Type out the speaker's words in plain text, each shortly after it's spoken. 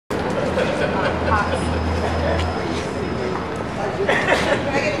I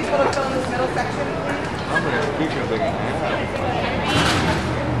get people to fill in this middle section, please? I'm going to keep you thinking,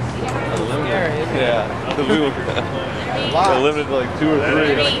 yeah. Because we were limited to like 2 or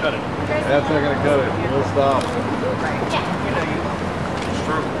 3. That's not going to cut it. We'll stop. It's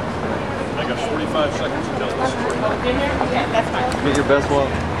true. I got 45 seconds to tell this story. Okay, that's fine. Get your best one.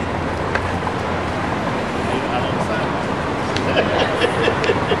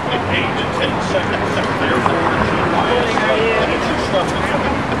 Eight to 10 seconds. Therefore, it's instructed.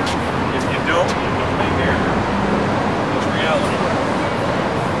 If you don't, you don't make air. It's reality.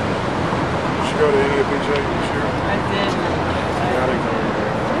 You should go to any of BJ this year. I did. Yeah, I didn't go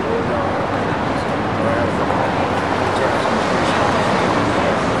anywhere.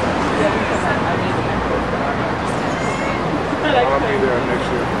 I'll be there next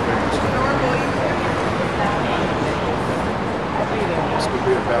year for things. This could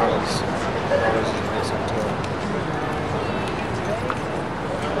be a balance. Balance is nice and tough.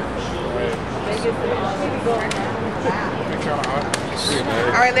 Be kind of hot.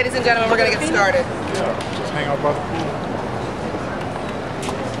 All right, ladies and gentlemen, we're going to get started. Yeah, just hang out by the pool.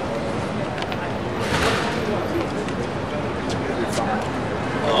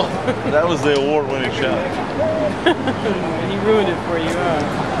 Oh, that was the award-winning shot. He ruined it for you, huh?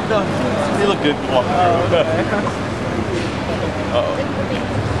 No, you look good walking through. Uh-oh.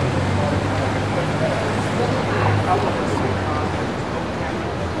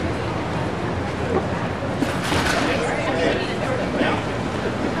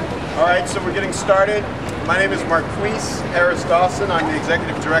 All right, so we're getting started. My name is Marquise Harris Dawson. I'm the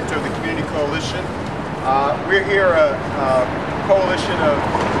Executive Director of the Community Coalition. We're here a coalition of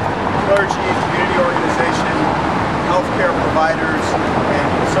clergy, community organization, healthcare providers, and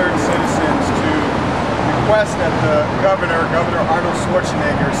concerned citizens to request that the Governor Arnold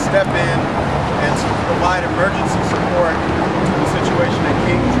Schwarzenegger, step in and provide emergency support to the situation at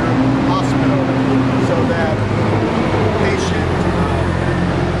King Drew Hospital so that patient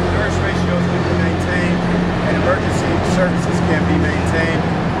nurse ratios can be maintained and emergency services can be maintained.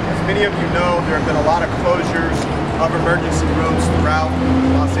 As many of you know, there have been a lot of closures of emergency rooms throughout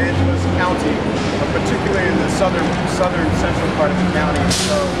Los Angeles County, but particularly in the southern central part of the county.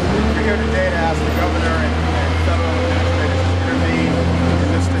 So we're here today to ask the governor and federal administrators to intervene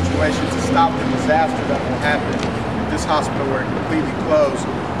in this situation to stop the disaster that will happen if this hospital were completely closed.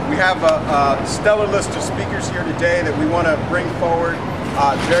 We have a stellar list of speakers here today that we want to bring forward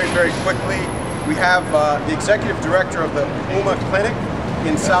very, very quickly. We have the executive director of the UMA Clinic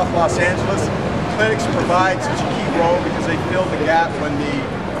in South Los Angeles. Clinics provide such a key role because they fill the gap when the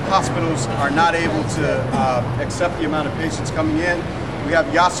hospitals are not able to accept the amount of patients coming in. We have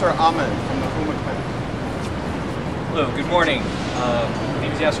Yasser Ahmed from the UMA Clinic. Hello, good morning. My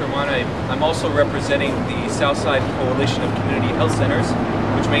name is Yasser Ahmed. I'm also representing the Southside Coalition of Community Health Centers,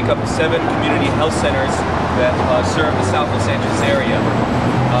 which make up 7 community health centers that serve the South Los Angeles area.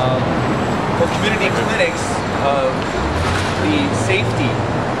 For community clinics, the safety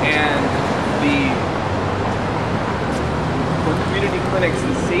and for community clinics,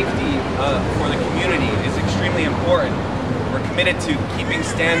 the safety for the community is extremely important. We're committed to keeping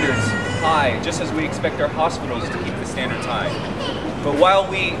standards high, just as we expect our hospitals to keep the standards high. But while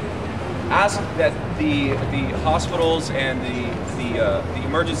we ask that the hospitals and the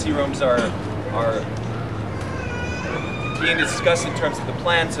emergency rooms are being discussed in terms of the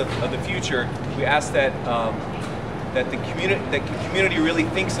plans of the future, we ask that that the community really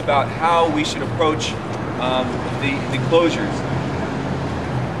thinks about how we should approach the closures.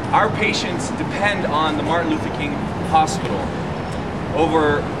 Our patients depend on the Martin Luther King Hospital.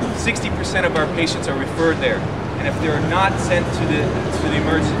 Over 60% of our patients are referred there, and if they're not sent to the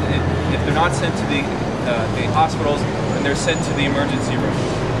hospitals, then they're sent to the emergency room.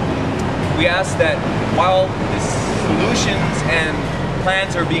 We ask that while the solutions and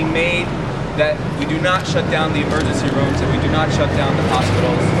plans are being made, that we do not shut down the emergency rooms, and we do not shut down the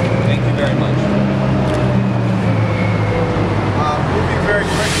hospitals. Thank you very much. Moving very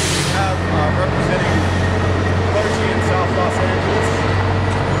quickly, we have representing clergy in South Los Angeles.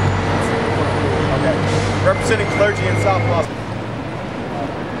 Okay. Representing clergy in South Los Angeles.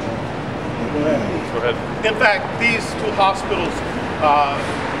 Go ahead. In fact, these 2 hospitals,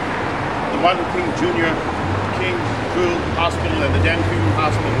 the Martin King Jr. King Drew Hospital and the Dan Freeman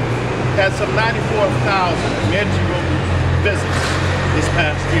Hospital, had some 94,000 emergency room visits this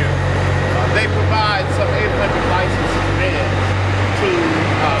past year. They provide some 800 licensed beds to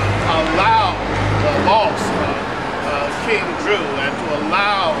allow the loss of King Drew and to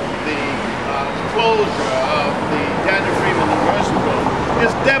allow the closure of the Daniel Freeman Emergency Room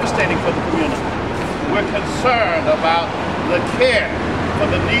is devastating for the community. we're concerned about the care for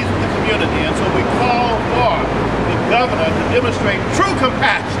the needs of the community. And so we call for the governor to demonstrate true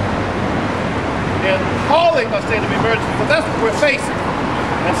compassion in calling a state of emergency, because that's what we're facing,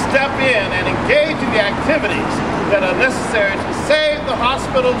 and step in and engage in the activities that are necessary to save the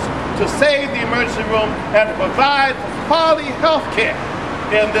hospitals, to save the emergency room, and to provide quality health care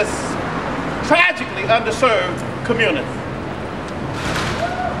in this tragically underserved community.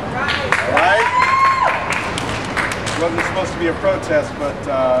 All right. It wasn't supposed to be a protest, but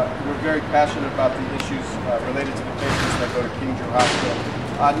we're very passionate about the issues related to the patients that go to King Drew Hospital.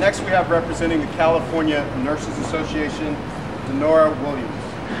 Next, we have representing the California Nurses Association, Denora Williams.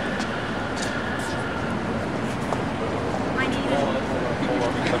 My name is...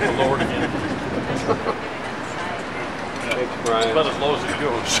 That's the Lord again. Thanks, Brian. It's about as low as it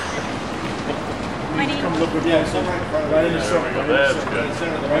goes. My name is... Right in the center. There we go. That's good.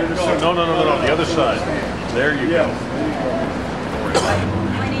 Right in the center. No, the other side. There you go.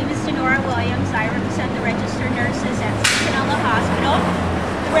 My name is Denora Williams. I represent the registered nurses at Centinela Hospital.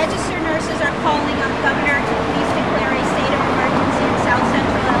 The registered nurses are calling on the governor to please declare a state of emergency in South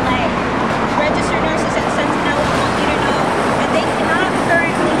Central LA. Registered nurses at Centinela want you to know that they cannot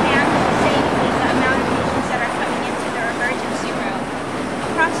currently handle safely the amount of patients that are coming into their emergency room.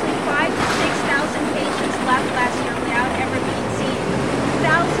 Approximately 5,000 to 6,000 patients left last year without ever being seen.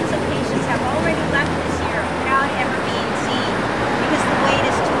 Thousands of patients have already left this year without ever being seen because the wait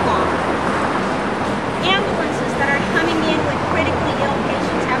is too long. Ambulances that are coming in with critically ill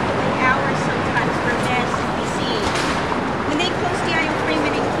patients have to wait hours sometimes for beds to be seen. When they close D.I.M.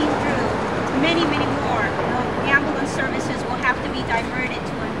 Freeman and King Drew, many more ambulance services will have to be diverted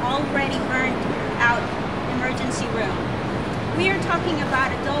to an already burned out emergency room. We are talking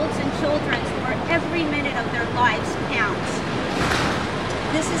about adults and children where every minute of their lives counts.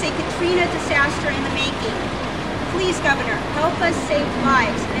 This is a Katrina disaster in the making. Please, Governor, help us save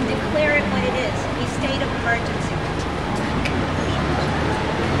lives and declare it what it is, a state of emergency.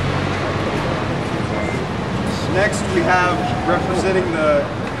 Next, we have representing the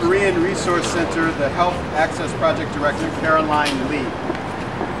Korean Resource Center, the Health Access Project Director, Caroline Lee.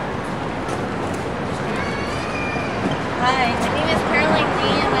 Hi, my name is Caroline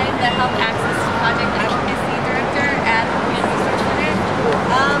Lee, and I'm the Health Access Project Advocacy Director at the Korean Resource Center.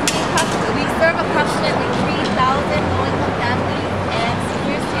 We serve approximately 3,000 low-income families and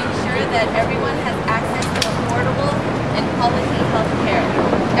seniors to ensure that everyone has access to affordable and quality health care.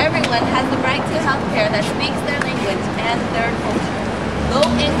 Everyone has the right to health care that speaks their language and their culture.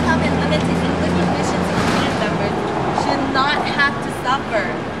 Low-income and limited English proficiency student members should not have to suffer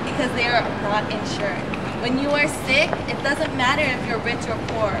because they are not insured. When you are sick, it doesn't matter if you're rich or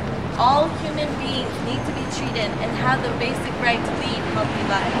poor. All human beings need to be treated and have the basic right to lead healthy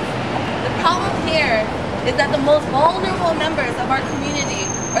lives. The problem here is that the most vulnerable members of our community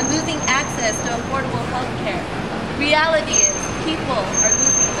are losing access to affordable health care. Reality is, people are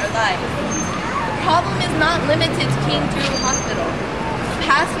losing their lives. The problem is not limited to King Drew Hospital. The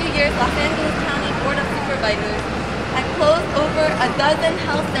past few years, Los Angeles County Board of Supervisors have closed over a dozen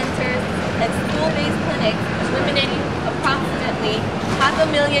health centers and school-based clinics, eliminating approximately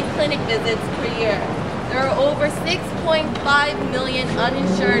 500,000 clinic visits per year. There are over 6.5 million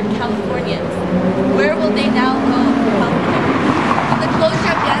uninsured Californians. Where will they now go for health care? With the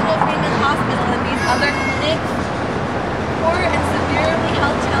closure of Daniel Freeman Hospital and these other clinics, poor and severely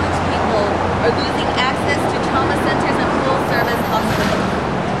health-challenged people are losing access to trauma centers and full-service hospitals.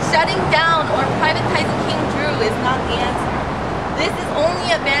 Shutting down or privatizing King Drew is not the answer. This is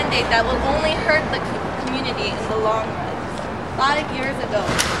only a band-aid that will only hurt the community in the long run. 5 years ago,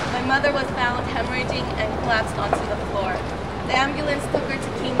 my mother was found hemorrhaging and collapsed onto the floor. The ambulance took her to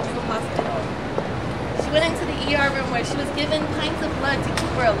King Drew Hospital. She went into the ER room where she was given pints of blood to keep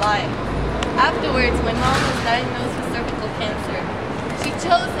her alive. Afterwards, my mom was diagnosed with cervical cancer. She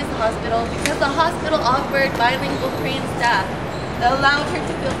chose this hospital because the hospital offered bilingual Korean staff that allowed her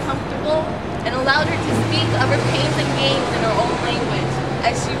to feel comfortable and allowed her to speak of her pains and gains in her own language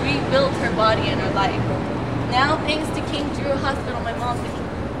as she rebuilt her body and her life. Now, thanks to King Drew Hospital, my mom's a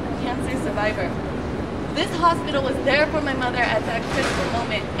cancer survivor. This hospital was there for my mother at that critical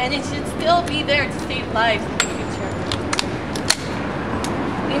moment, and it should still be there to save lives in the future.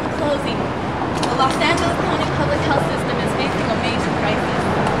 In closing, the Los Angeles County public health system is facing a major crisis.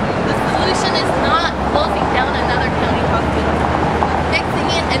 The solution is not closing down another county hospital, but fixing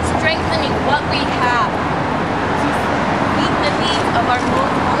it and strengthening what we have to meet the needs of our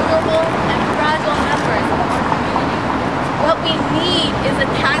most vulnerable and fragile members of our community. What we need is a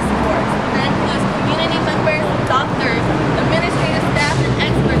task force that includes community members, doctors, administrative staff, and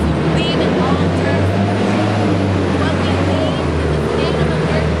experts who believe in long-term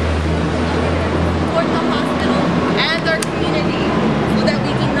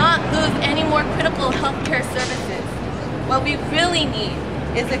need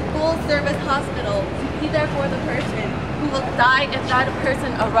is a full-service hospital to be there for the person who will die if that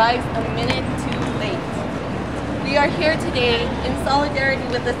person arrives a minute too late. We are here today in solidarity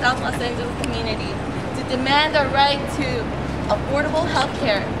with the South Los Angeles community to demand our right to affordable health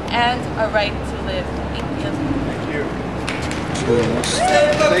care and our right to live. Thank you. Thank you.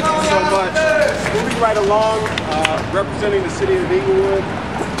 Thank you so much. Moving right along, representing the city of Inglewood,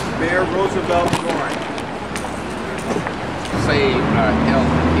 Mayor Roosevelt Goring. Save our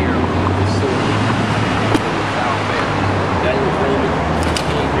health care facility out there. Daniel Freeman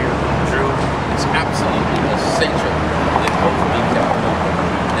came here Drew. It's absolutely essential in Oakland, California.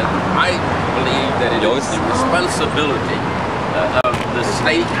 And I believe that it is the responsibility of the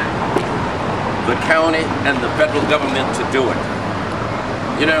state, the county, and the federal government to do it.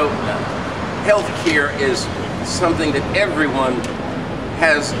 You know, health care is something that everyone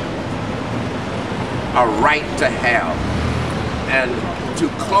has a right to have. And to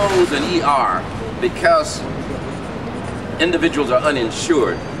close an ER because individuals are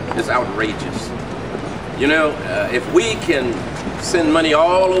uninsured is outrageous. You know, if we can send money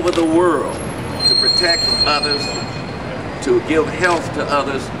all over the world to protect others, to give health to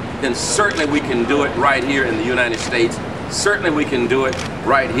others, then certainly we can do it right here in the United States. Certainly we can do it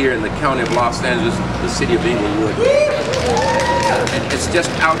right here in the county of Los Angeles, the city of Inglewood. It's just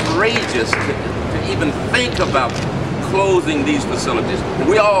outrageous to even think about closing these facilities.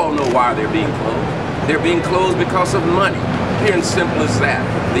 We all know why they're being closed. They're being closed because of money. Pure and simple as that.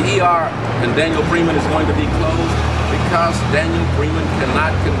 The ER and Daniel Freeman is going to be closed because Daniel Freeman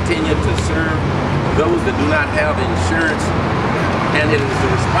cannot continue to serve those that do not have insurance. And it is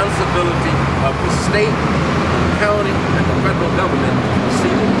the responsibility of the state, the county, and the federal government to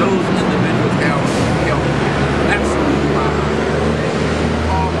see that those individuals have health care. That's why I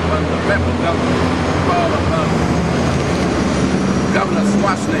call upon the federal government, call upon Governor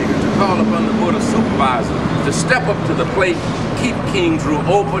Schwarzenegger, to call upon the Board of Supervisors to step up to the plate, keep King Drew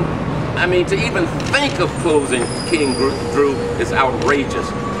open. I mean, to even think of closing King Drew is outrageous.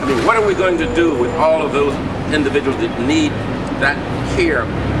 I mean, what are we going to do with all of those individuals that need that care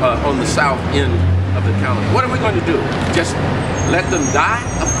on the south end of the county? What are we going to do? Just let them die?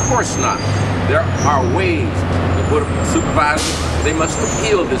 Of course not. There are ways. The Board of Supervisors, they must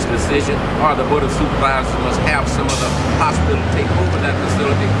appeal this decision, or the Board of Supervisors must have some other hospital take over that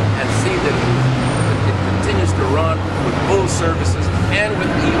facility and see that it continues to run with full services and with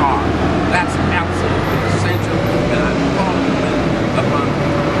ER. That's absolutely essential, and I'm calling upon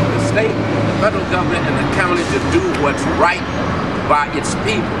the state, the federal government, and the county to do what's right by its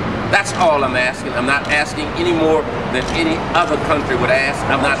people. That's all I'm asking. I'm not asking any more than any other country would ask.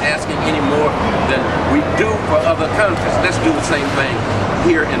 I'm not asking any more than we do for other countries. Let's do the same thing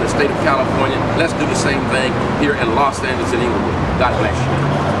here in the state of California. Let's do the same thing here in Los Angeles and Inglewood. God bless you.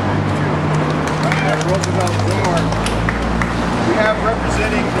 Roosevelt Goring. We have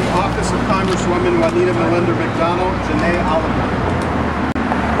representing the office of Congresswoman Juanita Melinda McDonald, Janae Oliver.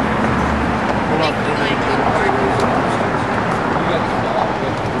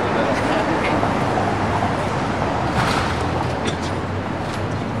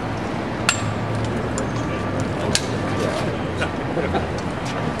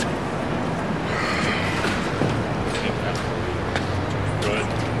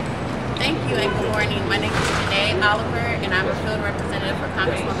 Thank you and good morning. My name is Janae Oliver and I'm a field representative for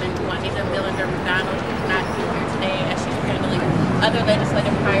Congresswoman Juanita Melinda McDonald, who is not here today as she's handling other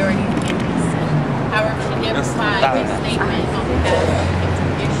legislative priorities in DC. However, she did provide a statement on behalf of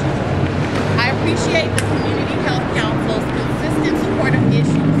the issue. I appreciate the Community Health Council's consistent support of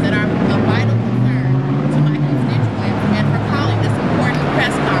issues that are of vital concern to my constituents and for calling this important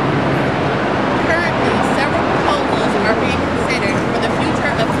press conference. Currently, several proposals are being considered for the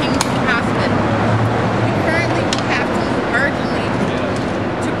future of King Drew Hospital. We currently will have to move urgently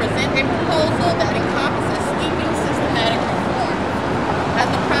to present a proposal that encompasses sweeping systematic reform. As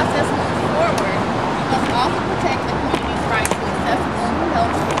the process moves forward, we must also protect the community's right to accessible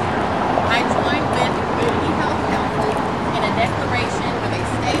health care. I join with the Community Health Council in a declaration of a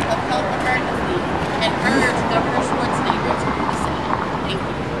state of health emergency and urge Governor Schwarzenegger to do the same. Thank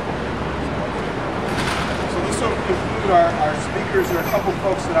you. So this will conclude our speakers. There are a couple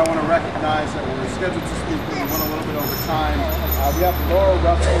folks that I want to recognize that were scheduled to speak, but we went a little bit over time. We have Laura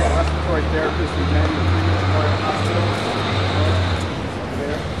Russell, a respiratory therapist with Daniel Freeman Memorial Hospital.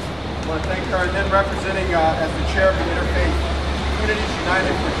 There. I want to thank her. And then representing as the chair of the Interfaith Communities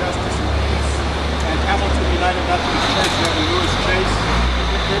United for Justice and Peace and Hamilton United Methodist Church, we have Lewis Chase.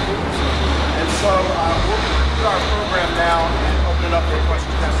 And so we'll conclude our program now and open it up for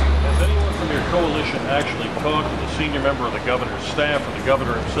questions. Has anyone from your coalition actually talk to the senior member of the governor's staff or the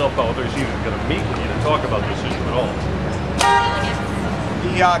governor himself, how others even going to meet with you to talk about this issue at all?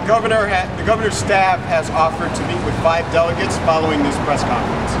 The governor's staff has offered to meet with 5 delegates following this press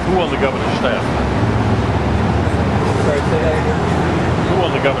conference. Who on the governor's staff? Who on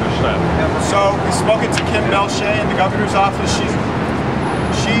the governor's staff? So we've spoken to Kim Melche in the governor's office.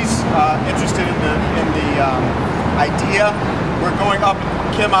 She's interested in the idea. We're going up.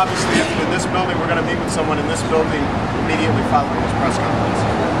 Kim obviously is in this building. We're going to meet with someone in this building immediately following this press conference.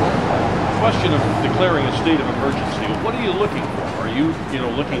 Question of declaring a state of emergency. What are you looking for? Are you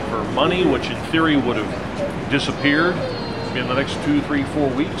looking for money, which in theory would have disappeared in the next 2, 3, 4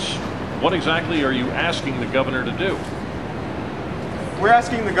 weeks? What exactly are you asking the governor to do? We're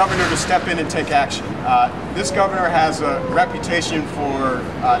asking the governor to step in and take action. This governor has a reputation for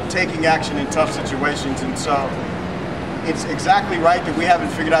taking action in tough situations, and so it's exactly right that we haven't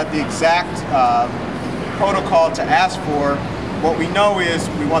figured out the exact protocol to ask for. What we know is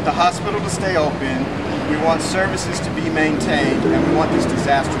we want the hospital to stay open, we want services to be maintained, and we want this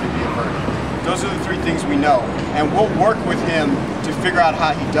disaster to be averted. Those are the 3 things we know, and we'll work with him to figure out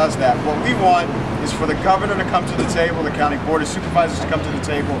how he does that. What we want is for the governor to come to the table, the county board of supervisors to come to the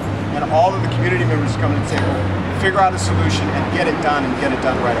table, and all of the community members to come to the table, figure out a solution and get it done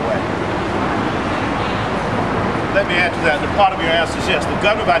right away. Let me add to that. The part of your answer is yes. The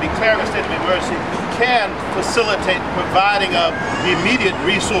governor, by declaring a state of emergency, can facilitate providing of immediate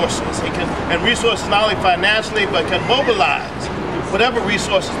resources. And resources not only financially, but can mobilize whatever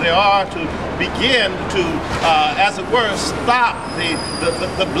resources there are to begin to, as it were, stop the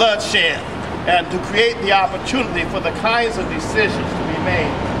bloodshed and to create the opportunity for the kinds of decisions to be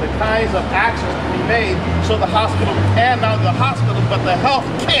made, the kinds of actions to be made so the hospital, and not the hospital, but the health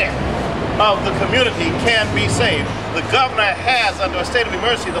care of the community can be saved. The governor has, under a state of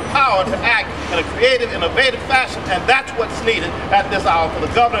emergency, the power to act in a creative, innovative fashion, and that's what's needed at this hour for the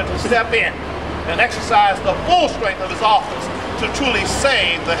governor to step in and exercise the full strength of his office to truly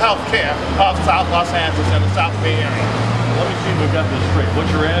save the health care of South Los Angeles and the South Bay Area. Let me see if we've got this straight. What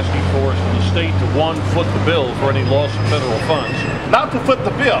you're asking for is for the state to, 1, foot the bill for any loss of federal funds. Not to foot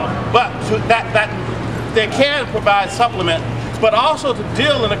the bill, but to, that they can provide supplement, but also to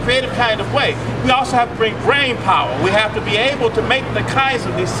deal in a creative kind of way. We also have to bring brain power. We have to be able to make the kinds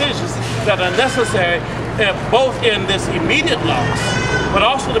of decisions that are necessary, both in this immediate loss, but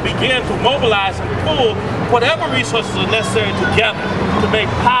also to begin to mobilize and pull whatever resources are necessary together to make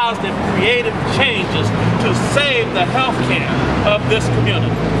positive, creative changes to save the health care of this community.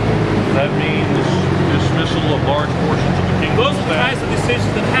 That means dismissal of large portions of the kingdom. Those are the kinds of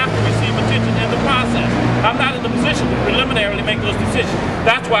decisions that have to receive attention in the process. I'm not in the position to preliminarily make those decisions.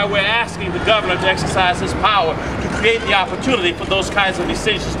 That's why we're asking the governor to exercise his power to create the opportunity for those kinds of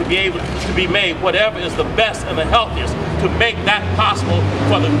decisions to be able to be made, whatever is the best and the healthiest, to make that possible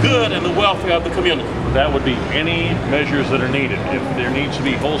for the good and the welfare of the community. That would be any measures that are needed. If there needs to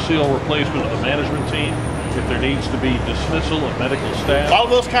be wholesale replacement of the management team, if there needs to be dismissal of medical staff. All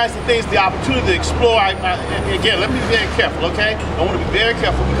those kinds of things, the opportunity to explore. Again, let me be very careful, okay? I want to be very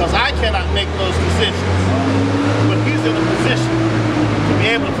careful because I cannot make those decisions. But he's in a position to be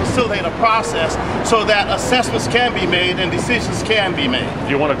able to facilitate a process so that assessments can be made and decisions can be made. Do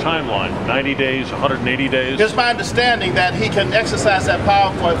you want a timeline? 90 days, 180 days? It's my understanding that he can exercise that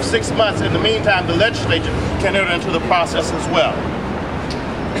power for 6 months. In the meantime, the legislature can enter into the process as well.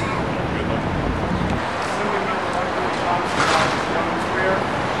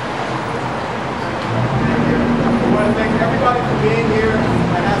 I want to thank everybody for being here.